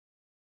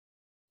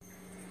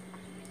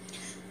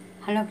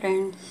Hello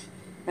friends,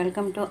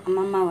 welcome to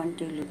అమ్మమ్మ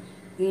వంటిల్లు.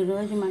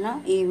 ఈరోజు మనం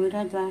ఈ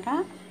వీడియో ద్వారా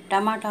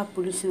టమాటా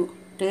పులుసు,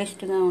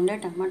 టేస్ట్గా ఉండే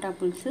టమాటా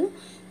పులుసు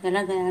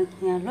ఎలా తయారు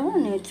చేయాలో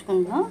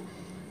నేర్చుకుందాం.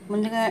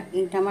 ముందుగా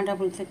ఈ టమాటా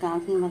పులుసు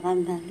కావాల్సిన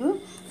పదార్థాలు: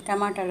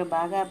 టమాటాలు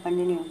బాగా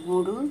పండిన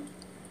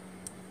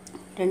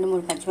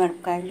 2-3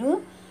 పచ్చిమిరపకాయలు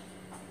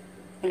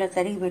ఇలా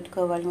తరిగి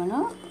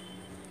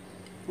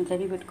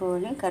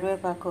పెట్టుకోవాలి.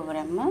 కరివేపాకు 1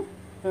 రెమ్మ,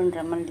 2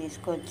 రెమ్మలు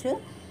తీసుకోవచ్చు.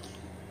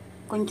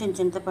 కొంచెం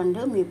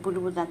చింతపండు మీ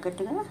పులుపు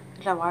తగ్గట్టుగా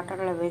ఇట్లా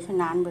వాటర్లో వేసి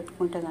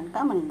నానబెట్టుకుంటే కనుక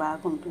మనకు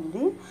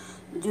బాగుంటుంది,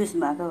 జ్యూస్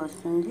బాగా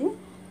వస్తుంది.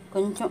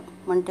 కొంచెం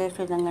మన టేస్ట్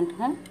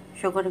తగ్గట్టుగా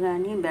షుగర్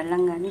కానీ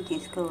బెల్లం కానీ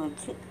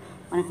తీసుకోవచ్చు,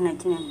 మనకు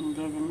నచ్చిన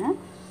ఏదైనా.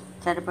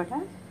 సరిపడా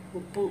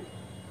ఉప్పు,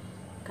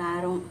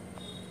 కారం,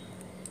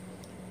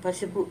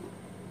 పసుపు,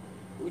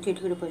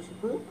 చిటికెడు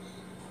పసుపు,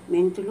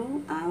 మెంతులు,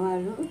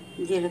 ఆవాలు,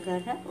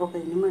 జీలకర్ర, 1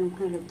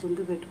 ఎండుమిరపకాయలు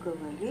తుంపి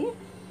పెట్టుకోవాలి.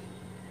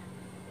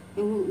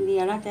 ఇది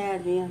ఎలా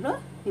తయారు చేయాలో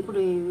ఇప్పుడు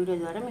ఈ వీడియో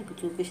ద్వారా మీకు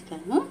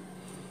చూపిస్తాను.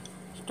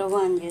 స్టవ్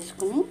ఆన్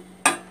చేసుకుని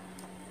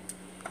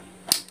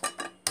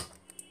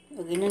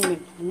ఒక గిన్నెను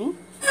పెట్టుకుని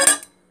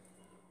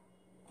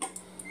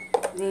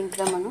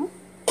దీంట్లో మనం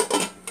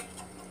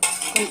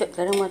కొంచెం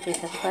తరువాత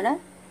సరిపడా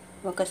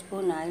 1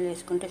 స్పూన్ ఆయిల్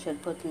వేసుకుంటే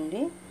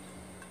సరిపోతుంది,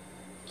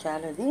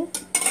 చాలది.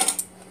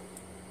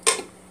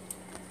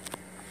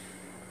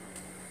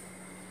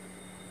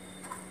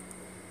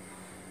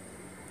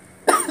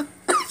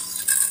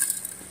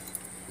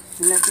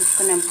 ఇలా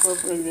తీసుకున్నాం,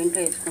 పోపు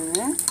దీంట్లో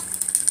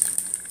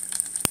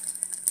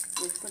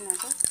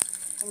వేసుకున్నాక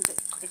కొంచెం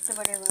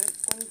ఇష్టపడేవాళ్ళు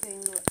కొంచెం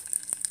ఇంగువ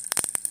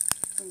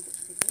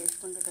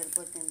వేసుకుంటే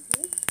సరిపోతుంది,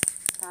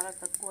 చాలా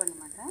తక్కువ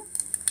అన్నమాట.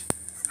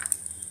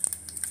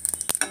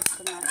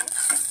 వేసుకున్నాక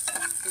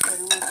ఈ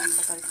తరువాత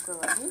అంతా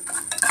కలుపుకోవాలి.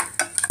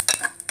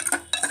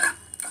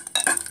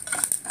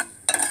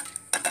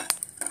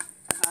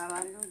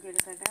 ఆవాలు,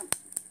 జీలకర్ర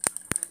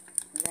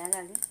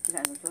వేగాలి.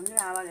 ఇలా చూడండి,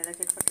 ఆవాలు ఎలా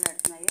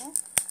చిటపటలాడుతున్నాయో.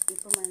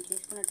 ఇప్పుడు మనం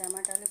తీసుకున్న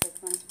టమాటాలు,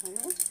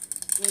 పచ్చిమిరపకాయలు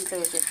దీంట్లో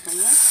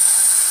వేసేసుకుందాం.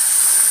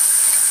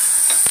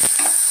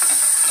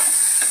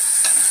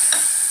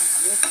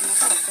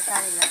 వేసుకున్నాక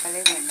ఒక్కసారి ఇలా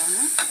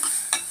కలిపేద్దాము.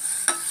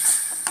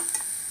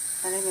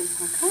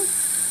 కలిపేసాక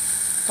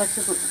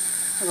పసుపు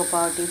 1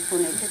 పావు టీ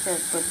స్పూన్ అయితే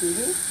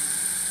సరిపోతుంది.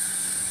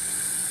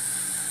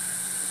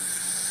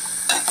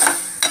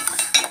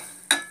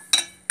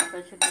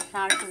 పసుపు,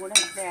 సాల్ట్ కూడా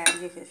ఇప్పుడే యాడ్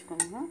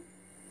చేసేసుకుందాం.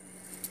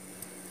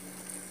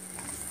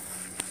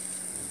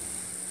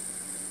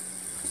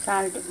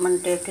 సాల్ట్ మన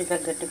టేస్ట్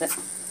తగ్గట్టుగా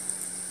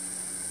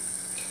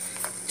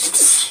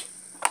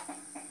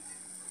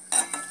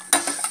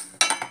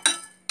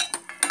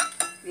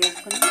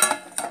వేసుకుని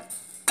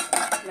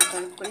ఇలా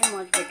కలుపుకొని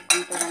మూత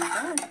పెట్టుకుంటే కనుక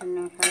 2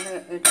 నిమిషాలు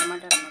ఈ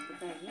టమాటాలు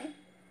మగ్గుతాయి.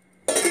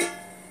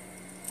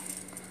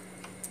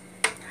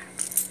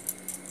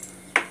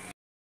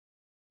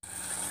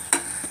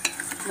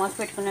 మూత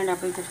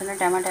పెట్టుకునేటప్పుడు చూసిన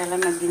టమాటా ఎలా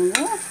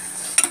మగ్గిందో.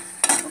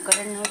 ఒక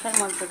 2 నిమిషాలు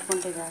మూత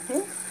పెట్టుకుంటే కాదు.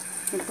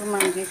 ఇప్పుడు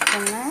మనం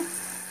తీసుకున్న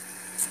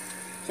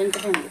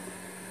చింతపండు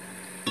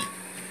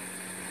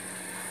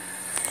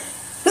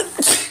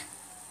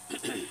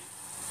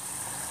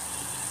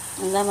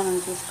మనం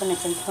తీసుకున్న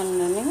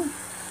చింతపండుని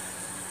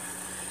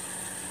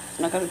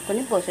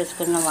కలుపుకొని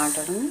పోసేసుకున్న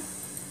వాటర్ని,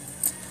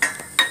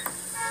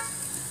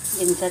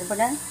 దీనికి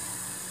సరిపడా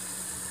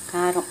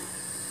కారం,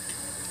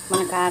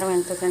 మన కారం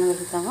ఎంత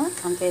తినగలుగుతామో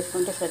అంత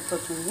వేసుకుంటే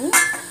సరిపోతుంది.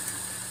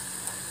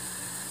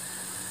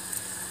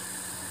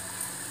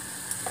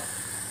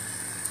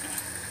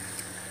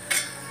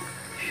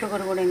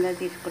 షుగర్ కూడా ఇంకా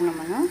తీసుకున్నాం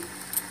మనం.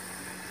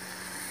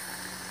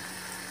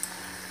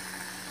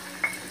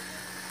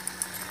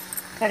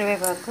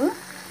 కరివేపాకు,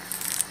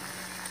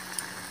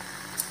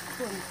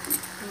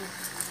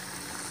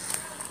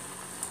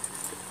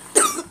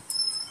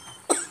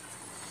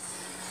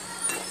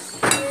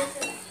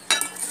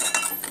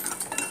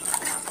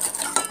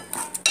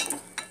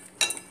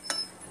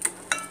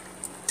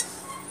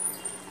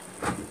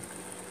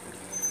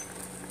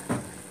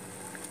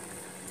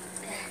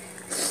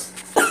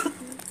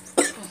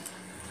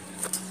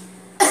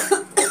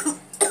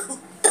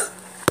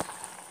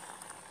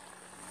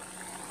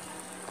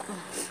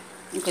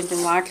 కొంచెం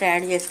వాటర్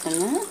యాడ్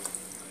చేసుకున్నాం.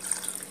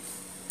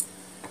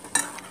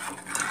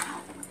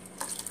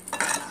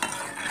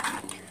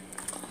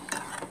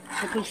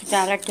 పులుసు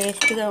చాలా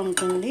టేస్ట్గా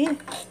ఉంటుంది,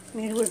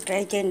 మీరు కూడా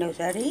ట్రై చేయండి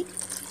ఒకసారి.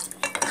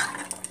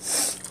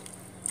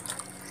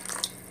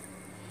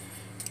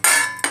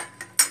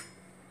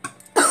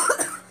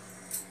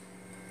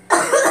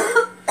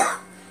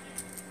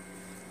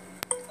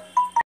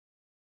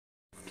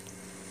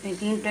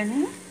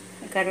 దీంట్లోనే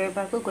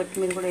కరివేపాకు,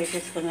 కొత్తిమీర కూడా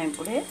వేసేసుకున్నాం.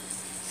 ఇప్పుడే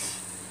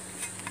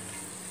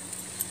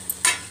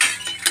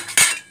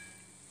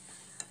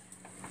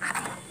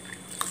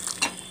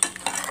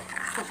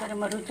ఒకసారి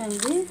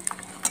మరుగుతుంది,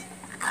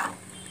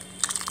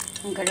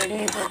 ఇంకా రెడీ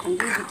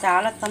అయిపోతుంది. ఇది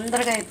చాలా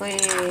తొందరగా అయిపోయే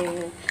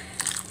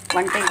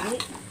వంట ఇది,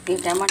 ఈ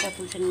టమాటా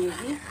పులుసు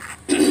అనేది.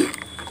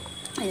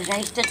 ఇది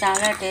రైస్తో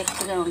చాలా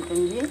టేస్ట్గా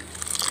ఉంటుంది.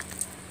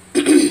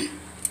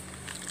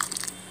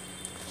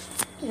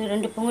 ఇది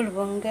 2 పొంగులు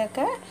పొంగాక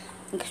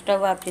ఇంక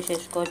స్టవ్ ఆఫ్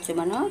చేసేసుకోవచ్చు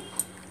మనం.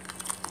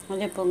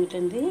 అదే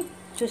పొంగుతుంది.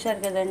 చూసారు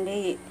కదండి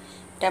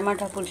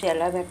టమాటా పులుసు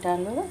ఎలా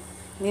పెట్టాలో.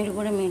 మీరు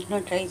కూడా మీ ఇంట్లో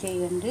ట్రై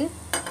చేయండి,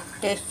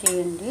 టేస్ట్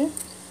చేయండి.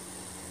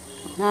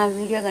 నా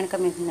వీడియో కనుక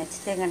మీకు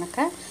నచ్చితే కనుక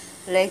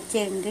లైక్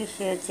చేయండి,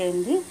 షేర్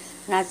చేయండి.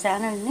 నా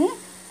ఛానల్ని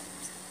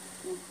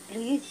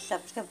ప్లీజ్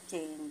సబ్స్క్రైబ్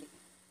చేయండి.